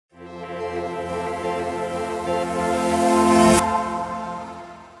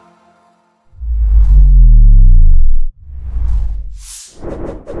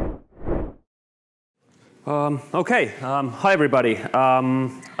Hi everybody. I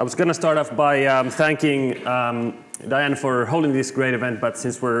was going to start off by thanking Diane for holding this great event, but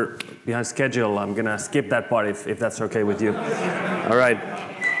since we're behind schedule, I'm going to skip that part if that's okay with you. All right.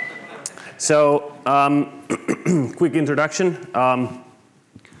 So, quick introduction. My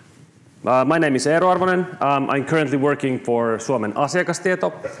name is Eero Arvonen. I'm currently working for Suomen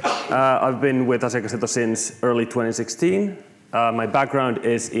Asiakastieto. I've been with Asiakastieto since early 2016. My background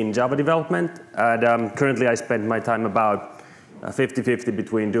is in Java development, and currently I spend my time about 50-50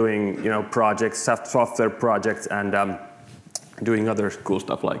 between doing projects, software projects, and doing other cool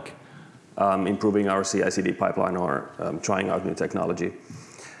stuff like improving our CI/CD pipeline or trying out new technology.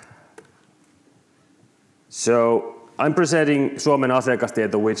 So I'm presenting Suomen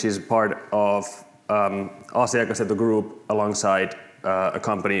Asiakastieto, which is part of Asiakastieto Group alongside a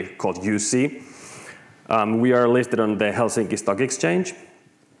company called UC. We are listed on the Helsinki Stock Exchange.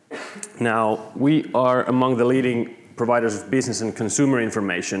 Now, we are among the leading providers of business and consumer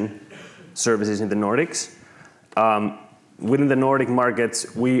information services in the Nordics. Within the Nordic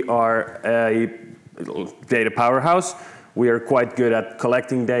markets, we are a data powerhouse. We are quite good at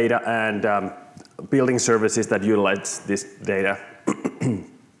collecting data and building services that utilize this data.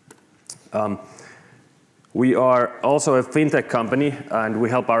 We are also a fintech company, and we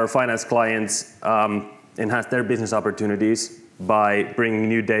help our finance clients enhance their business opportunities by bringing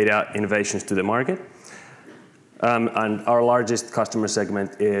new data innovations to the market. And our largest customer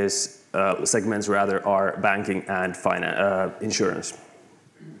segment is are banking and insurance.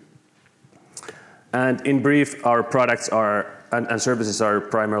 And in brief, our products and services are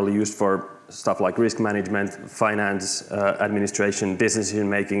primarily used for stuff like risk management, finance, administration, decision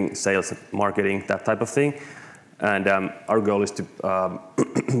making, sales, marketing, that type of thing. And our goal is to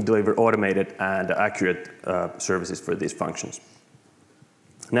deliver automated and accurate services for these functions.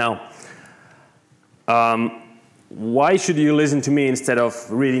 Now, why should you listen to me instead of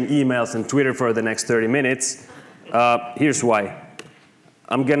reading emails and Twitter for the next 30 minutes? Here's why.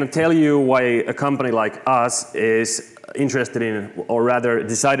 I'm going to tell you why a company like us is interested in, or rather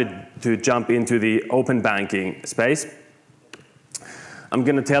decided to jump into the open banking space. I'm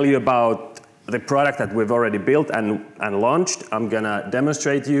going to tell you about the product that we've already built and launched. I'm going to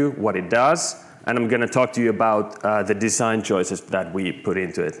demonstrate to you what it does, and I'm going to talk to you about the design choices that we put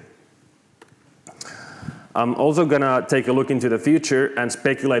into it. I'm also going to take a look into the future and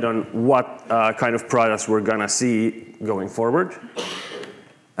speculate on what kind of products we're going to see going forward.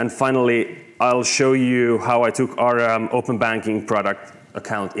 And finally, I'll show you how I took our open banking product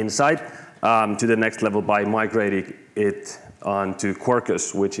account Insight to the next level by migrating it onto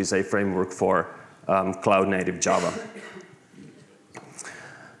Quarkus, which is a framework for cloud-native Java.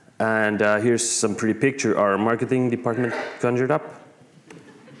 And here's some pretty picture our marketing department conjured up.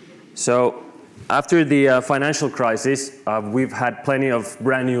 So after the financial crisis, we've had plenty of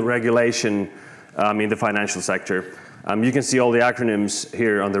brand new regulation in the financial sector. You can see all the acronyms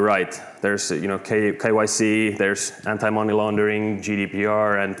here on the right. There's KYC, there's anti-money laundering,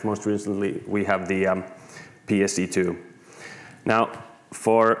 GDPR, and most recently we have the PSD2. Now,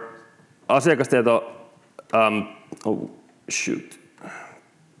 for Asiakastieto,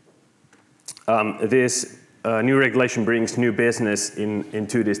 this new regulation brings new business in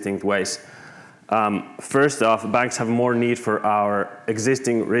two distinct ways. First off, banks have more need for our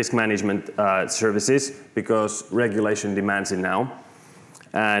existing risk management services because regulation demands it now.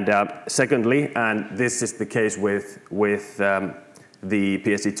 And secondly, and this is the case with the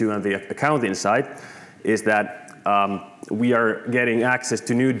PSD2 and the account Insight, is that we are getting access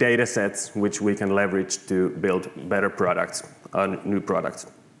to new data sets which we can leverage to build better products, new products.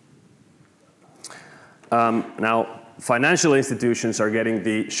 Now, financial institutions are getting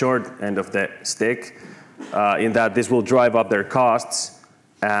the short end of the stick in that this will drive up their costs,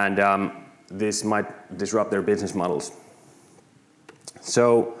 and this might disrupt their business models.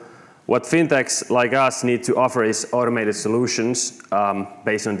 So what fintechs like us need to offer is automated solutions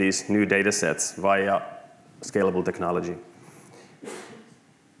based on these new data sets via scalable technology.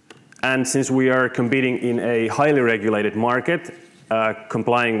 And since we are competing in a highly regulated market,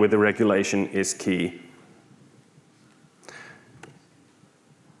 complying with the regulation is key.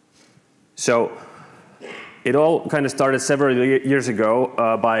 So it all kind of started several years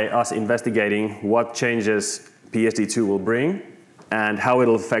ago by us investigating what changes PSD2 will bring and how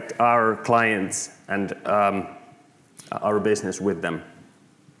it'll affect our clients and our business with them.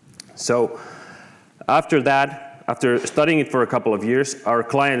 So after that, after studying it for a couple of years, our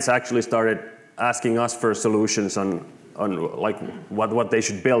clients actually started asking us for solutions on like what they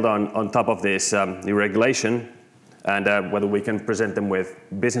should build on top of this new regulation, and whether we can present them with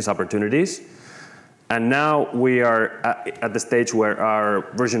business opportunities. And now we are at the stage where our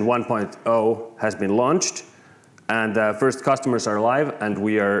version 1.0 has been launched, and first customers are live, and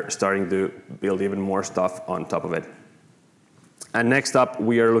we are starting to build even more stuff on top of it. And next up,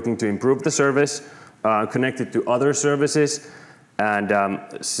 we are looking to improve the service, connect it to other services, and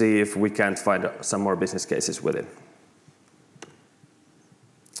see if we can't find some more business cases with it.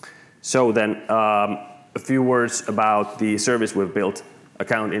 So then, a few words about the service we've built,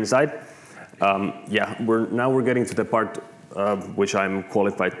 Account Insight. Yeah, now we're getting to the part which I'm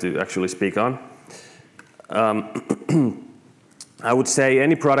qualified to actually speak on. I would say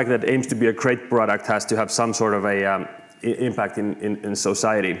any product that aims to be a great product has to have some sort of a impact in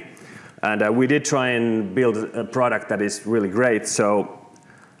society. And we did try and build a product that is really great, so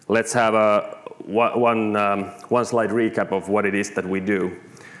let's have one slide recap of what it is that we do.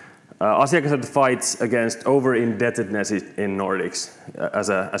 Asiakastieto fights against over-indebtedness in Nordics, as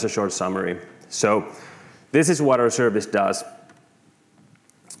a short summary. So this is what our service does.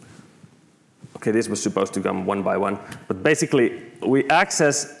 Okay, this was supposed to come one by one, but basically we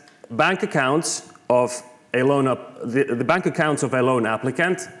access bank accounts of a loan the bank accounts of a loan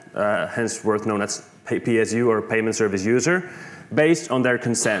applicant, hence worth known as PSU or payment service user, based on their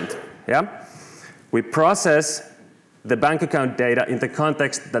consent. Yeah, we process the bank account data in the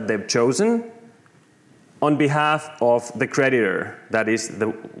context that they've chosen on behalf of the creditor, that is the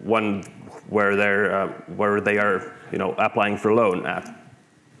one where they are, applying for loan at.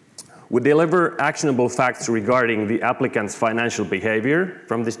 We deliver actionable facts regarding the applicant's financial behavior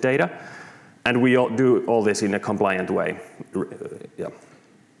from this data, and we do all this in a compliant way. Yeah.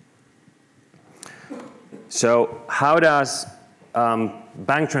 So how does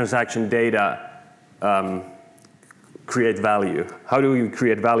bank transaction data create value? How do we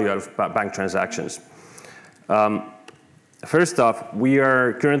create value out of bank transactions? First off, we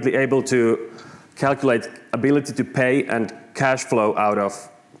are currently able to calculate ability to pay and cash flow out of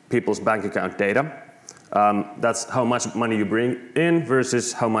people's bank account data. That's how much money you bring in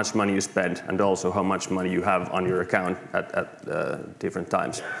versus how much money you spend, and also how much money you have on your account at different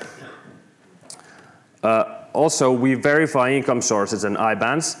times. Also, we verify income sources and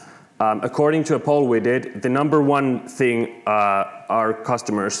IBANs. According to a poll we did, the #1 thing our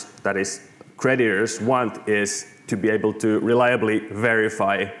customers, that is creditors, want is to be able to reliably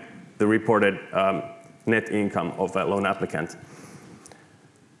verify the reported net income of a loan applicant.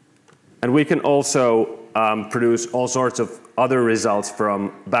 And we can also produce all sorts of other results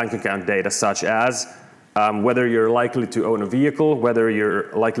from bank account data, such as whether you're likely to own a vehicle, whether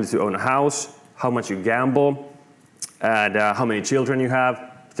you're likely to own a house, how much you gamble, and how many children you have,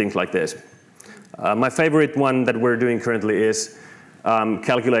 things like this. My favorite one that we're doing currently is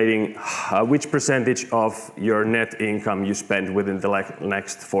calculating which percentage of your net income you spend within the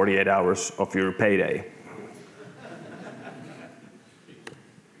next 48 hours of your payday.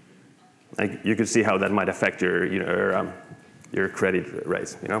 You can see how that might affect your credit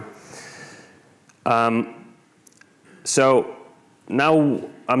rates. So now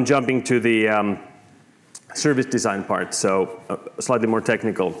I'm jumping to the service design part, so slightly more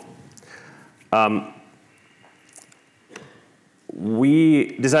technical.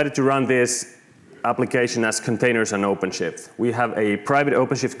 We decided to run this application as containers on OpenShift. We have a private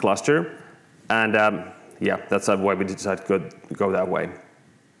OpenShift cluster, and yeah, that's why we decided to go that way.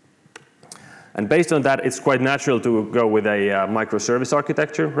 And based on that, it's quite natural to go with a microservice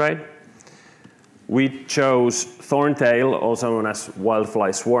architecture, right? We chose Thorntail, also known as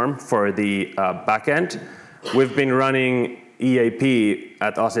Wildfly Swarm, for the backend. We've been running EAP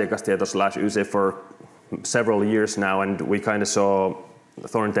at Asiakastieto/YSE for several years now, and we kind of saw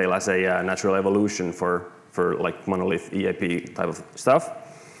Thorntail as a natural evolution for like monolith EAP type of stuff.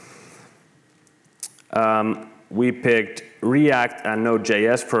 We picked React and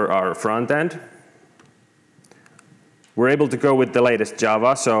Node.js for our front end. We're able to go with the latest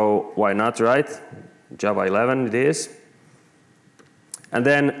Java, so why not, right? Java 11 it is. And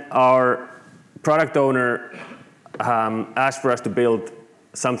then our product owner asked for us to build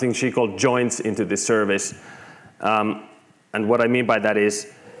something she called joints into this service. And what I mean by that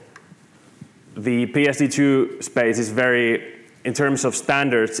is the PSD2 space is very, in terms of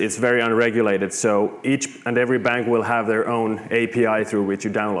standards, it's very unregulated. So each and every bank will have their own API through which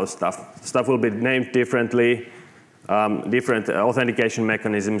you download stuff. Stuff will be named differently, different authentication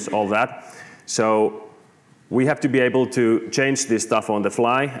mechanisms, all that. So we have to be able to change this stuff on the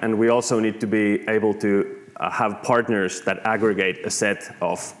fly, and we also need to be able to have partners that aggregate a set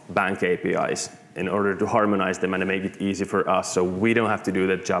of bank APIs in order to harmonize them and make it easy for us, so we don't have to do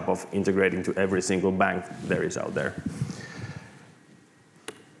the job of integrating to every single bank there is out there.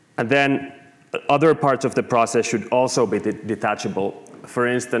 And then other parts of the process should also be detachable. For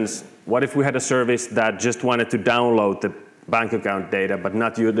instance, what if we had a service that just wanted to download the bank account data but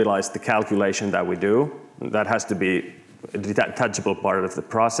not utilize the calculation that we do? That has to be a detachable part of the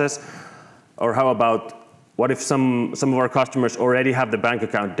process. Or how about, what if some of our customers already have the bank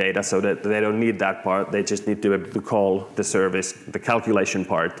account data so that they don't need that part, they just need to be able to call the service, the calculation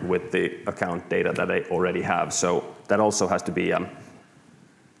part with the account data that they already have. So that also has to be a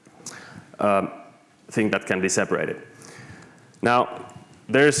thing that can be separated. Now,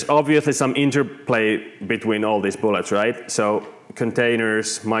 there's obviously some interplay between all these bullets, right? So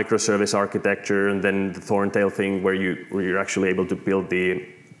containers, microservice architecture, and then the thorntail thing where you're actually able to build the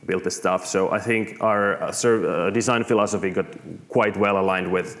stuff. So I think our design philosophy got quite well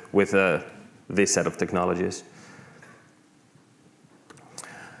aligned with this set of technologies.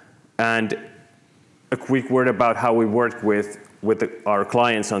 And a quick word about how we work with our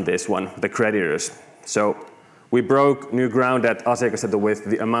clients on this one, the creditors. So we broke new ground at Asiakastieto with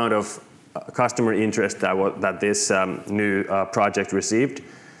the amount of customer interest that this new project received.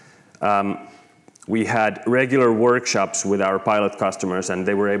 We had regular workshops with our pilot customers, and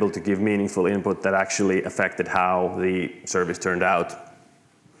they were able to give meaningful input that actually affected how the service turned out.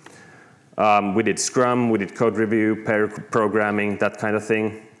 We did Scrum, we did code review, pair programming, that kind of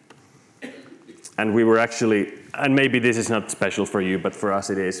thing. And we were actually, and maybe this is not special for you, but for us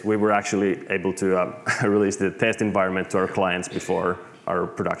it is, we were actually able to release the test environment to our clients before our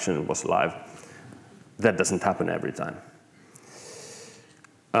production was live. That doesn't happen every time.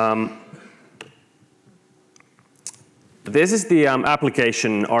 This is the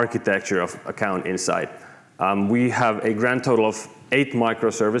application architecture of Account Insight. We have a grand total of 8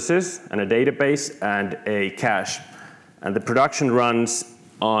 microservices and a database and a cache. And the production runs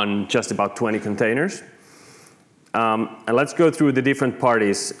on just about 20 containers. And let's go through the different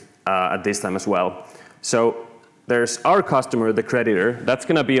parties at this time as well. So there's our customer, the creditor. That's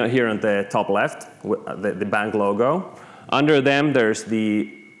going to be here on the top left, the bank logo. Under them, there's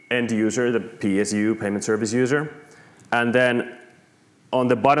the end user, the PSU, payment service user. And then on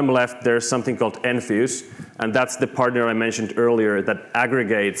the bottom left, there's something called Enfuse, and that's the partner I mentioned earlier that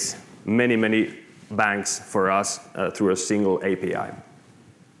aggregates many, many banks for us through a single API.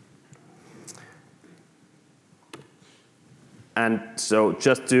 And so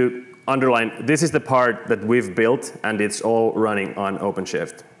just to underline, this is the part that we've built, and it's all running on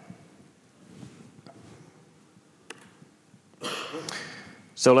OpenShift.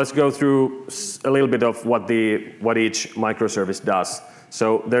 So let's go through a little bit of what each microservice does.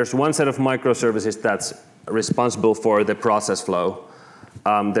 So there's one set of microservices that's responsible for the process flow.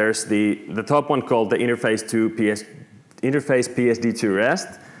 There's the top one called the interface PSD2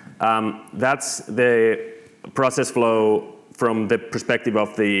 REST. That's the process flow from the perspective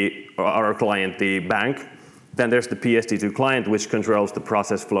of our client, the bank. Then there's the PSD2 client, which controls the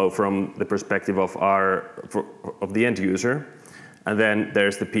process flow from the perspective of the end user. And then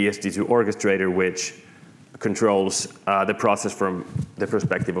there's the PSD2 orchestrator, which controls the process from the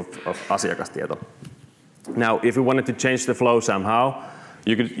perspective of Asiakastieto. Now, if we wanted to change the flow somehow,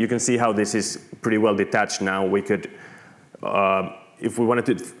 you can see how this is pretty well detached now. We could, if we wanted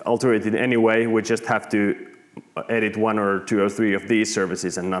to alter it in any way, we just have to edit 1 or 2 or 3 of these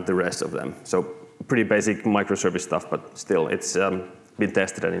services and not the rest of them. So pretty basic microservice stuff, but still, it's been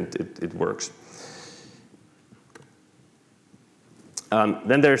tested and it works.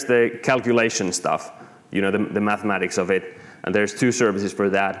 Then there's the calculation stuff, the mathematics of it, and there's 2 services for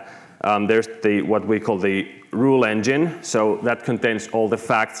that. There's what we call the rule engine, so that contains all the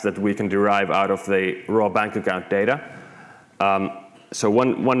facts that we can derive out of the raw bank account data. So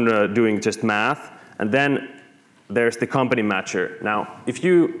one doing just math, and then there's the company matcher. Now, if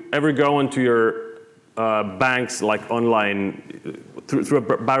you ever go onto your banks, like online, through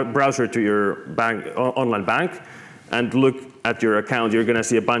a browser to your online bank, and look at your account, you're going to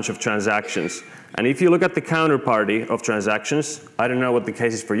see a bunch of transactions. And if you look at the counterparty of transactions, I don't know what the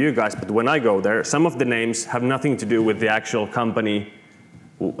case is for you guys, but when I go there, some of the names have nothing to do with the actual company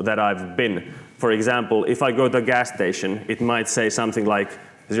that I've been. For example, if I go to a gas station, it might say something like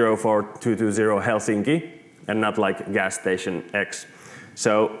 04220 Helsinki, and not like gas station X.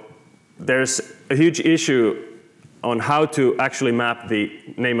 So there's a huge issue on how to actually map the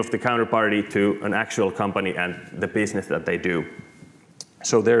name of the counterparty to an actual company and the business that they do.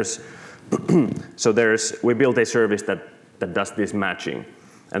 So we built a service that does this matching.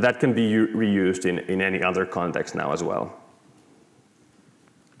 And that can be reused in any other context now as well.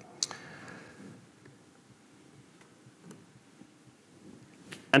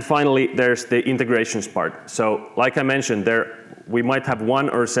 And finally, there's the integrations part. So like I mentioned, we might have one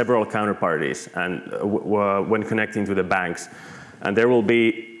or several counterparties and when connecting to the banks. And there will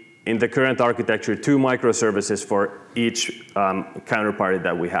be, in the current architecture, 2 microservices for each counterparty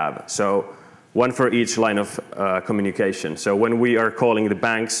that we have. So one for each line of communication. So when we are calling the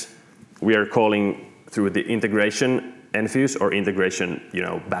banks, we are calling through the integration enviews or integration,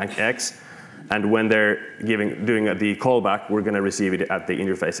 bank X. And when they're doing the callback, we're going to receive it at the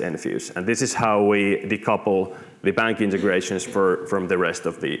interface enviews. And this is how we decouple the bank integrations from the rest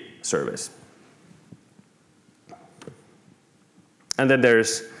of the service. And then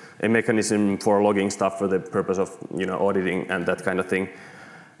there's a mechanism for logging stuff for the purpose of auditing and that kind of thing.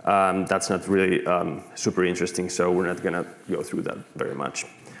 That's not really super interesting, so we're not going to go through that very much.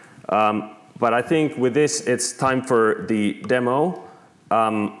 But I think with this, it's time for the demo.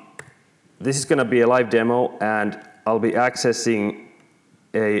 This is going to be a live demo, and I'll be accessing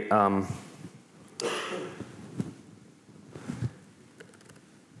a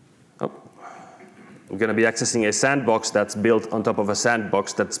I'm going to be accessing a sandbox that's built on top of a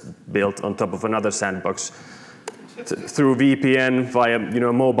sandbox that's built on top of another sandbox through VPN via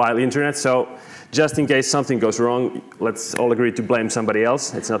mobile internet. So just in case something goes wrong, let's all agree to blame somebody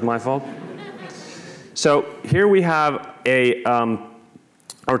else. It's not my fault. So here we have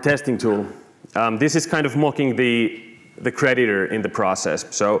our testing tool. This is kind of mocking the creditor in the process.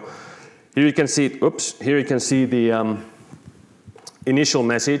 So here you can see, here you can see the initial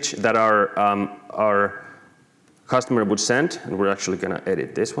message that our customer would send, and we're actually going to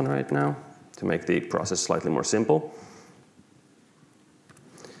edit this one right now to make the process slightly more simple.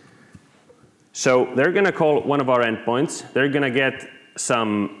 So they're going to call one of our endpoints. They're going to get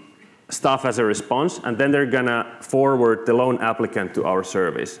some stuff as a response, and then they're going to forward the loan applicant to our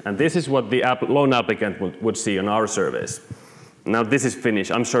service. And this is what the loan applicant would see on our service. Now this is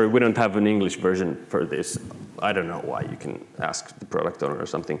Finnish. I'm sorry, we don't have an English version for this. I don't know why. You can ask the product owner or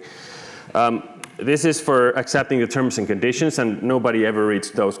something. This is for accepting the terms and conditions, and nobody ever reads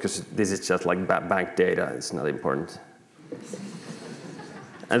those because this is just like bank data. It's not important.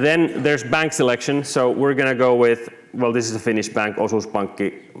 And then there's bank selection. So we're going to go with, well, this is a Finnish bank,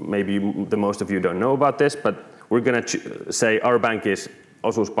 Osuuspankki. Maybe the most of you don't know about this, but we're going to say our bank is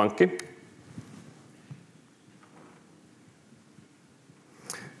Osuuspankki.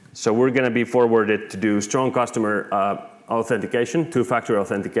 So we're going to be forwarded to do strong customer authentication, 2-factor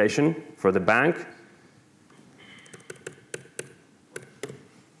authentication for the bank.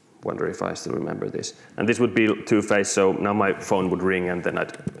 Wonder if I still remember this. And this would be 2-phase, so now my phone would ring and then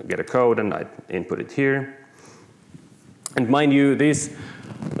I'd get a code and I'd input it here. And mind you, these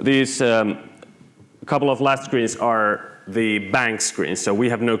couple of last screens are the bank screens, so we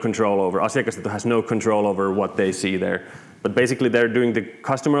have no control over. Asiakastieto has no control over what they see there. But basically, they're doing the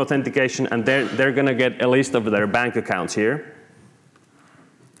customer authentication, and they're going to get a list of their bank accounts here.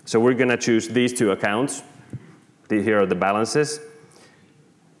 So we're going to choose these 2 accounts. Here are the balances.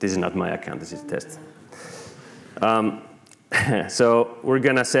 This is not my account. This is a test. So we're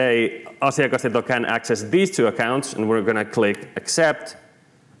going to say Asiakastieto can access these 2 accounts, and we're going to click accept.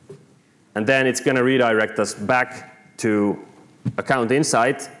 And then it's going to redirect us back to account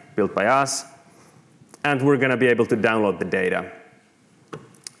insight built by us. And we're going to be able to download the data.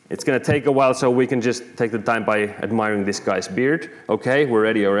 It's going to take a while, so we can just take the time by admiring this guy's beard. OK, we're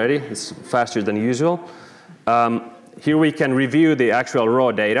ready already. It's faster than usual. Here we can review the actual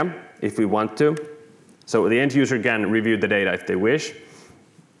raw data if we want to. So the end user can review the data if they wish.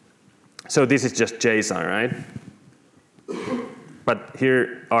 So this is just JSON, right? But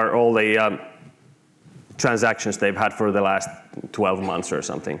here are all the transactions they've had for the last 12 months or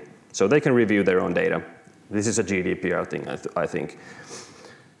something. So they can review their own data. This is a GDPR thing, I think.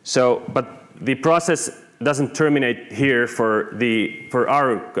 So, but the process doesn't terminate here for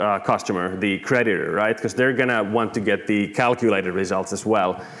our customer, the creditor, right? Because they're going to want to get the calculated results as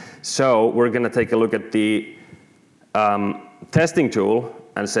well. So we're going to take a look at the testing tool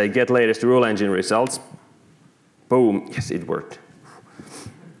and say get latest rule engine results. Boom, yes, it worked.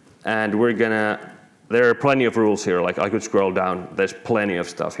 And we're going to, there are plenty of rules here, like I could scroll down. There's plenty of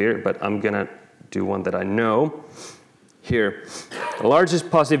stuff here, but I'm going to do one that I know. Here,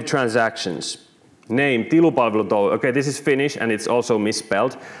 largest positive transactions. Name, tilupalvelutoimi. Okay, this is Finnish and it's also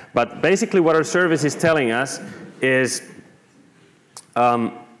misspelled. But basically what our service is telling us is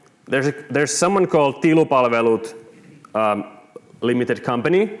there's someone called Tilupalvelut Limited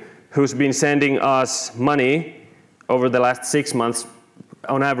Company who's been sending us money over the last 6 months,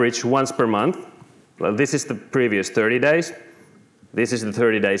 on average once per month. Well, this is the previous 30 days. This is the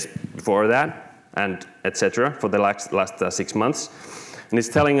 30 days before that, and etc. for the last 6 months. And it's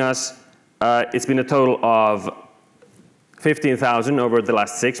telling us it's been a total of 15,000 over the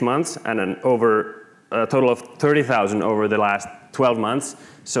last 6 months, and a total of 30,000 over the last 12 months.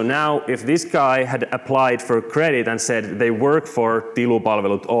 So now, if this guy had applied for credit and said they work for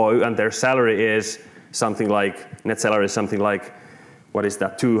Tilupalvelut Oy and their salary is something like, net salary is something like, what is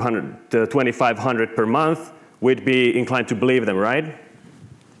that, 2,500 per month, we'd be inclined to believe them, right?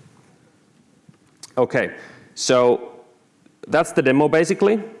 Okay, so that's the demo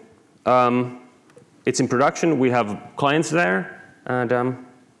basically. It's in production, we have clients there, and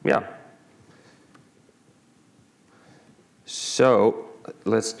yeah. So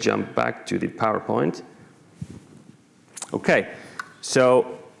let's jump back to the PowerPoint. Okay,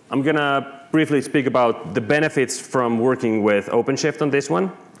 so I'm gonna briefly speak about the benefits from working with OpenShift on this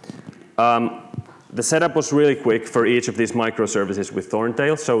one. The setup was really quick for each of these microservices with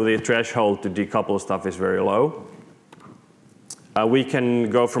Thorntail, so the threshold to decouple stuff is very low. We can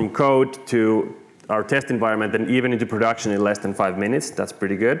go from code to our test environment and even into production in less than 5 minutes. That's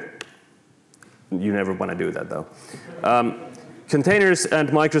pretty good. You never want to do that, though. Containers and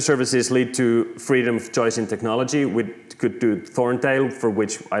microservices lead to freedom of choice in technology. We could do Thorntail, for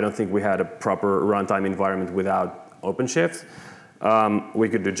which I don't think we had a proper runtime environment without OpenShift. We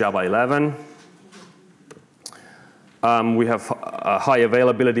could do Java 11. We have high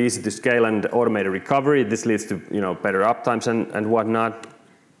availability, easy to scale, and automated recovery. This leads to better uptimes and whatnot.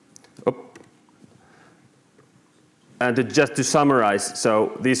 And just to summarize,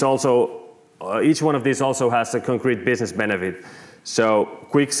 so these also, each one of these also has a concrete business benefit. So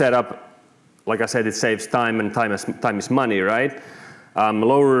quick setup, like I said, it saves time, and time is money, right?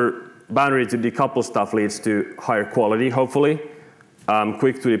 Lower boundary to decouple stuff leads to higher quality, hopefully.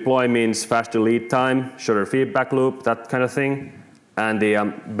 Quick to deploy means faster lead time, shorter feedback loop, that kind of thing. And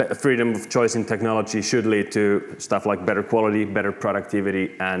the freedom of choice in technology should lead to stuff like better quality, better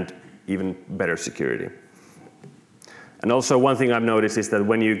productivity, and even better security. And also one thing I've noticed is that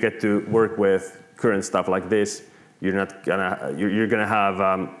when you get to work with current stuff like this, you're gonna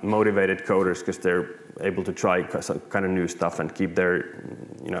have motivated coders because they're able to try kind of new stuff and keep their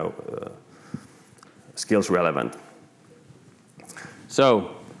skills relevant.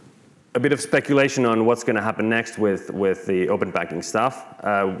 So a bit of speculation on what's going to happen next with the open banking stuff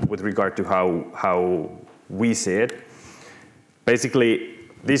with regard to how we see it. Basically,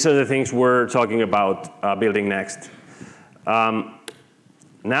 these are the things we're talking about building next.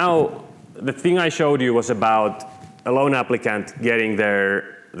 Now, the thing I showed you was about a loan applicant getting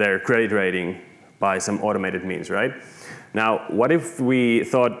their credit rating by some automated means, right? Now, what if we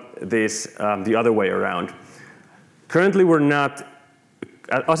thought this the other way around? Currently,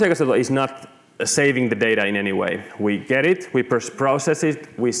 Asiakastieto is not saving the data in any way. We get it, we process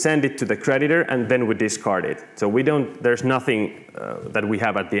it, we send it to the creditor, and then we discard it. So there's nothing that we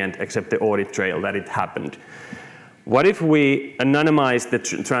have at the end except the audit trail that it happened. What if we anonymize the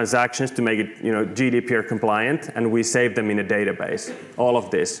transactions to make it GDPR compliant, and we save them in a database, all of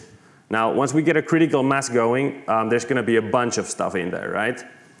this? Now, once we get a critical mass going, there's going to be a bunch of stuff in there, right?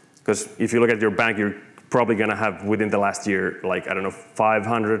 Because if you look at your bank, you're probably going to have within the last year, like, I don't know,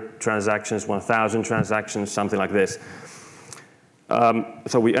 500 transactions, 1,000 transactions, something like this.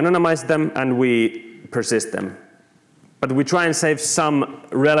 So we anonymize them and we persist them. But we try and save some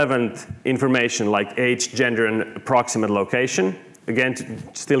relevant information like age, gender, and approximate location. Again,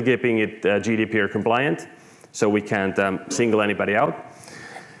 still keeping it GDPR compliant, so we can't single anybody out.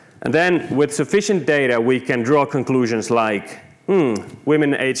 And then with sufficient data, we can draw conclusions like,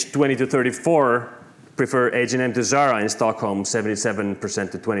 women aged 20 to 34 prefer H&M to Zara in Stockholm,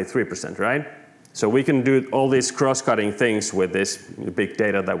 77% to 23%, right? So we can do all these cross-cutting things with this big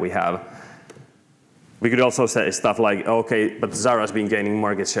data that we have. We could also say stuff like, okay, but Zara's been gaining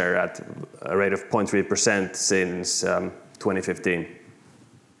market share at a rate of 0.3% since 2015.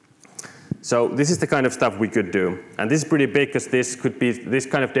 So this is the kind of stuff we could do. And this is pretty big because this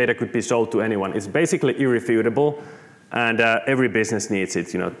kind of data could be sold to anyone. It's basically irrefutable. And every business needs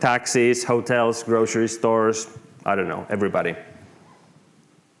it, taxis, hotels, grocery stores, I don't know, everybody.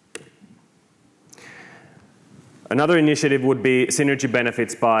 Another initiative would be synergy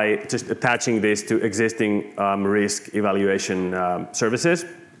benefits by just attaching this to existing risk evaluation services.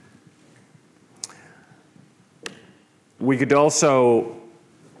 We could also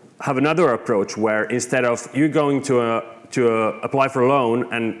have another approach where instead of you going to apply for a loan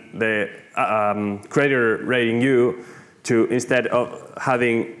and the creditor rating you, to instead of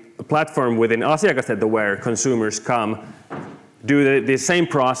having a platform within Asiakastieto where consumers come, do the same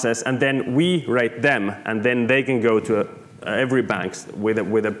process, and then we rate them, and then they can go to every bank with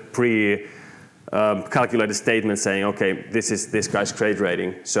a pre-calculated statement saying, okay, this is this guy's credit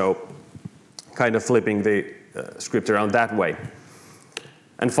rating. So kind of flipping the script around that way.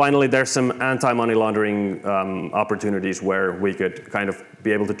 And finally, there's some anti-money laundering opportunities where we could kind of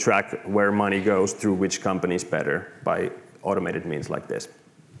be able to track where money goes through which companies better by automated means like this.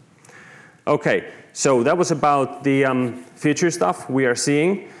 Okay, so that was about the feature stuff we are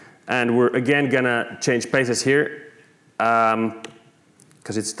seeing. And we're again gonna change paces here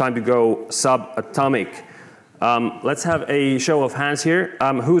because it's time to go subatomic. Let's have a show of hands here.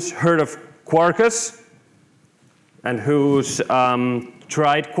 Who's heard of Quarkus? And who's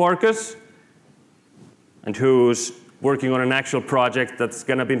tried Quarkus? And who's working on an actual project that's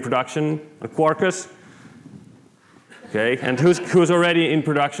gonna be in production on Quarkus? Okay, and who's already in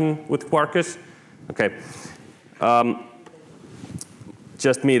production with Quarkus? Okay,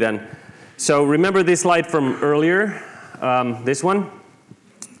 just me then. So remember this slide from earlier, this one?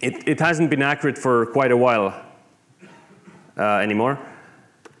 It hasn't been accurate for quite a while anymore.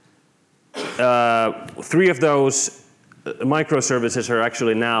 3 of those microservices are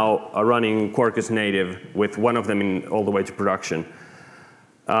actually now running Quarkus native, with one of them in all the way to production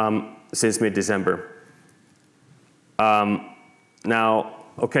since mid-December. Now,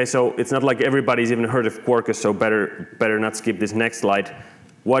 okay, so it's not like everybody's even heard of Quarkus, so better not skip this next slide.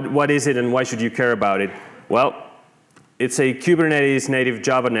 What is it and why should you care about it? Well, it's a Kubernetes native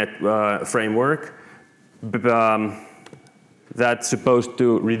JavaNet framework that's supposed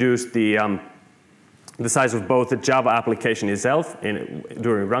to reduce the size of both the Java application itself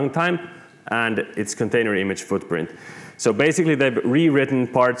during runtime and its container image footprint. So basically, they've rewritten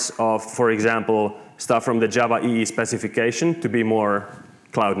parts of, for example, stuff from the Java EE specification to be more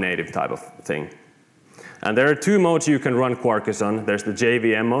cloud native type of thing. And there are 2 modes you can run Quarkus on. There's the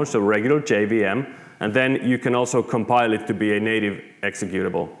JVM mode, so regular JVM, and then you can also compile it to be a native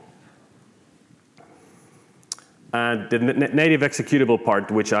executable. And the native executable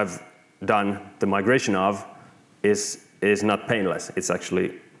part, which I've done the migration of, is not painless. It's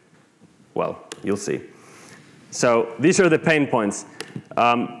actually, well, you'll see. So these are the pain points.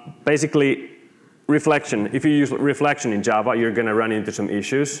 Basically, reflection. If you use reflection in Java, you're going to run into some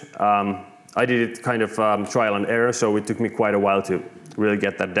issues. I did it kind of trial and error, so it took me quite a while to really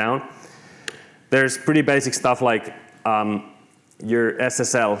get that down. There's pretty basic stuff like your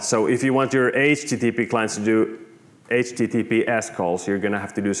SSL. So if you want your HTTP clients to do HTTPS calls, you're going to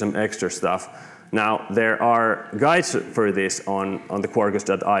have to do some extra stuff. Now, there are guides for this on the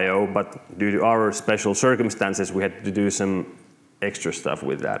Quarkus.io, but due to our special circumstances, we had to do some extra stuff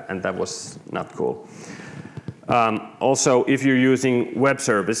with that, and that was not cool. Also, if you're using web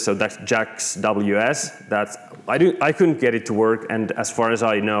service, so that's JAX-WS, I couldn't get it to work, and as far as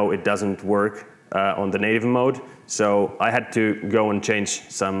I know, it doesn't work on the native mode. So I had to go and change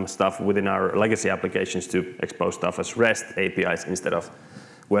some stuff within our legacy applications to expose stuff as REST APIs instead of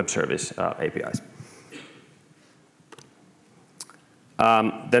web service APIs.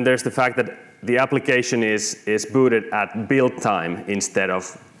 Then there's the fact that the application is booted at build time instead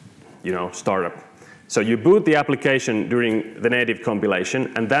of, startup. So you boot the application during the native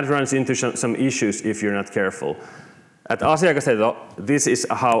compilation, and that runs into some issues if you're not careful. At Asiakastieto, this is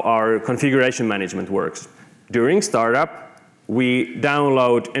how our configuration management works. During startup, we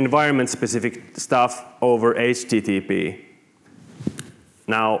download environment-specific stuff over HTTP.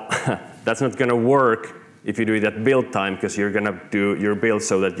 Now, that's not going to work if you do it at build time, because you're going to do your build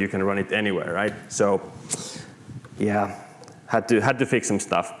so that you can run it anywhere, right? So, yeah, had to fix some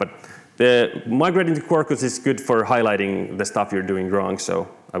stuff. But the migrating to Quarkus is good for highlighting the stuff you're doing wrong, so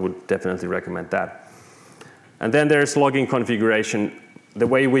I would definitely recommend that. And then there's logging configuration. The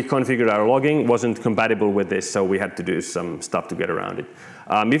way we configured our logging wasn't compatible with this, so we had to do some stuff to get around it.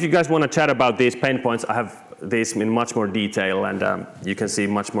 If you guys want to chat about these pain points, I have these in much more detail, and you can see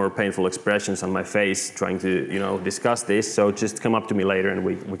much more painful expressions on my face trying to discuss this. So just come up to me later, and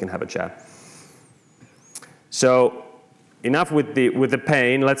we can have a chat. So enough with the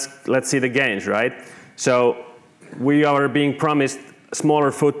pain. Let's see the gains, right? So we are being promised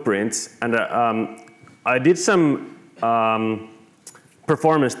smaller footprints, and I did some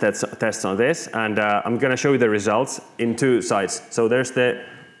performance tests on this, and I'm going to show you the results in 2 sides. So there's the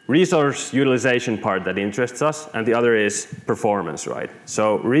resource utilization part that interests us, and the other is performance, right?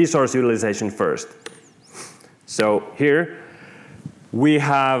 So resource utilization first. So here we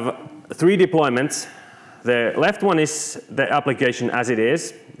have 3 deployments. The left one is the application as it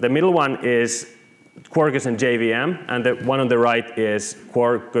is. The middle one is Quarkus and JVM, and the one on the right is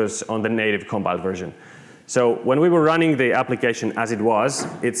Quarkus on the native compiled version. So when we were running the application as it was,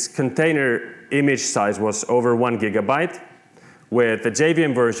 its container image size was over 1 gigabyte. With the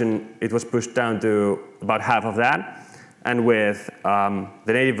JVM version, it was pushed down to about half of that. And with the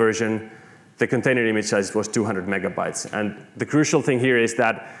native version, the container image size was 200 megabytes. And the crucial thing here is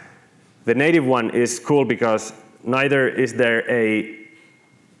that the native one is cool because neither is there a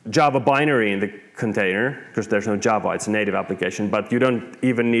Java binary in the container, because there's no Java, it's a native application, but you don't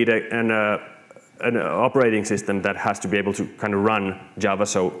even need an operating system that has to be able to kind of run Java,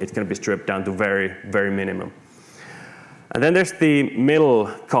 so it can be stripped down to very, very minimum. And then there's the middle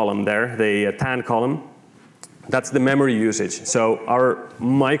column there, the tan column. That's the memory usage. So our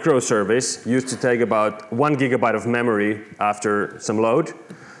microservice used to take about 1 gigabyte of memory after some load.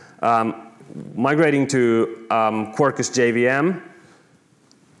 Migrating to Quarkus JVM,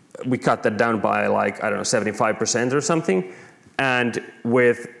 we cut that down by like, I don't know, 75% or something. And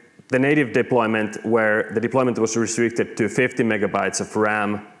with the native deployment, where the deployment was restricted to 50 megabytes of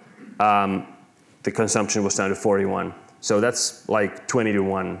RAM, the consumption was down to 41. So that's like 20 to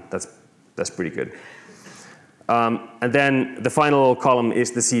 1. That's pretty good. And then the final column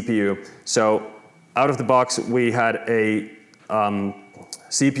is the CPU. So out of the box, we had a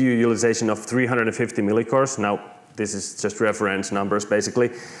CPU utilization of 350 millicores. Now, this is just reference numbers,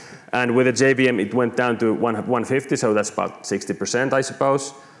 basically. And with a JVM, it went down to 150, so that's about 60%, I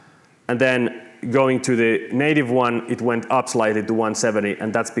suppose. And then going to the native one, it went up slightly to 170,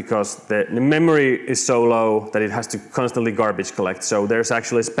 and that's because the memory is so low that it has to constantly garbage collect. So there's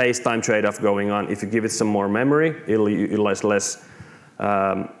actually a space-time trade-off going on. If you give it some more memory, it'll utilize less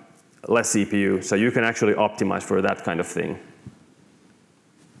CPU. So you can actually optimize for that kind of thing.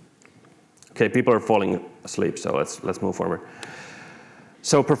 Okay, people are falling asleep, so let's move forward.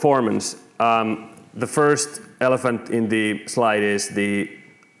 So performance. The first elephant in the slide is the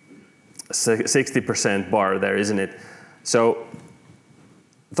 60% bar there, isn't it? So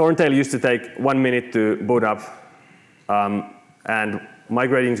Thorntail used to take 1 minute to boot up, and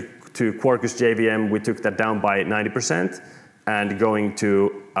migrating to Quarkus JVM, we took that down by 90%, and going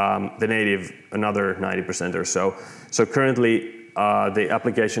to the native, another 90% or so. So currently, the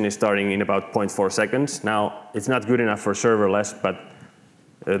application is starting in about 0.4 seconds. Now, it's not good enough for serverless, but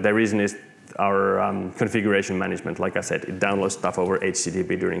the reason is our configuration management. Like I said, it downloads stuff over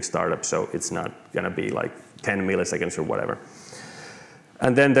HTTP during startup, so it's not going to be like 10 milliseconds or whatever.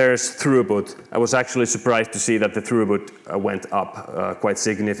 And then there's throughput. I was actually surprised to see that the throughput went up quite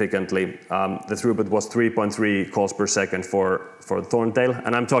significantly. The throughput was 3.3 calls per second for Thorntail,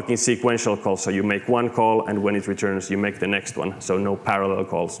 and I'm talking sequential calls, so you make one call, and when it returns, you make the next one, so no parallel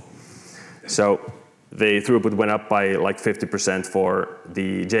calls. So the throughput went up by like 50% for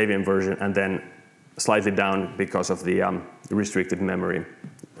the JVM version, and then slightly down because of the restricted memory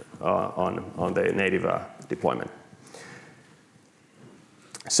on the native deployment.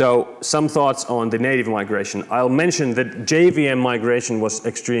 So some thoughts on the native migration. I'll mention that JVM migration was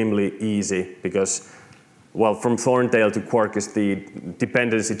extremely easy because, well, from Thorntail to Quarkus, the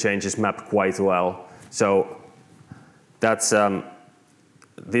dependency changes map quite well. So that's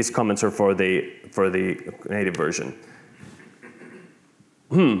these comments are for the native version.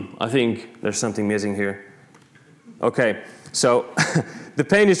 I think there's something missing here. Okay, so the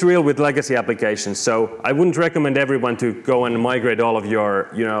pain is real with legacy applications. So I wouldn't recommend everyone to go and migrate all of your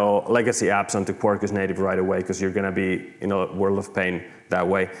legacy apps onto Quarkus native right away, because you're going to be in a world of pain that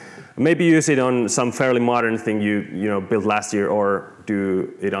way. Maybe use it on some fairly modern thing you built last year, or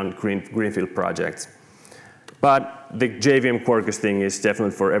do it on greenfield projects. But the JVM Quarkus thing is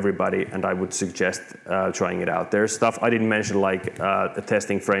definitely for everybody, and I would suggest trying it out. There's stuff I didn't mention, like a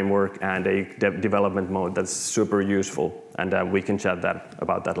testing framework and a development mode that's super useful, and we can chat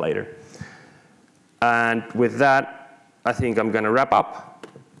about that later. And with that, I think I'm going to wrap up.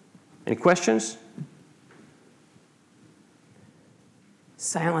 Any questions?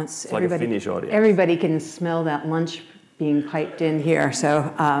 Silence. It's like a Finnish audience. Everybody can smell that lunch being piped in here.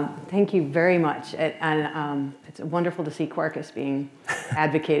 So thank you very much. And it's wonderful to see Quarkus being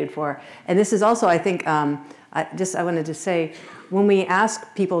advocated for. And this is also, I think, I wanted to say, when we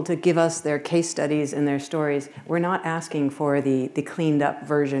ask people to give us their case studies and their stories, we're not asking for the cleaned up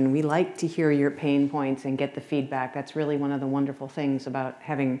version. We like to hear your pain points and get the feedback. That's really one of the wonderful things about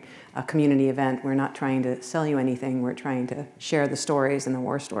having a community event. We're not trying to sell you anything. We're trying to share the stories and the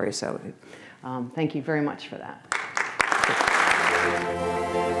war stories. So thank you very much for that.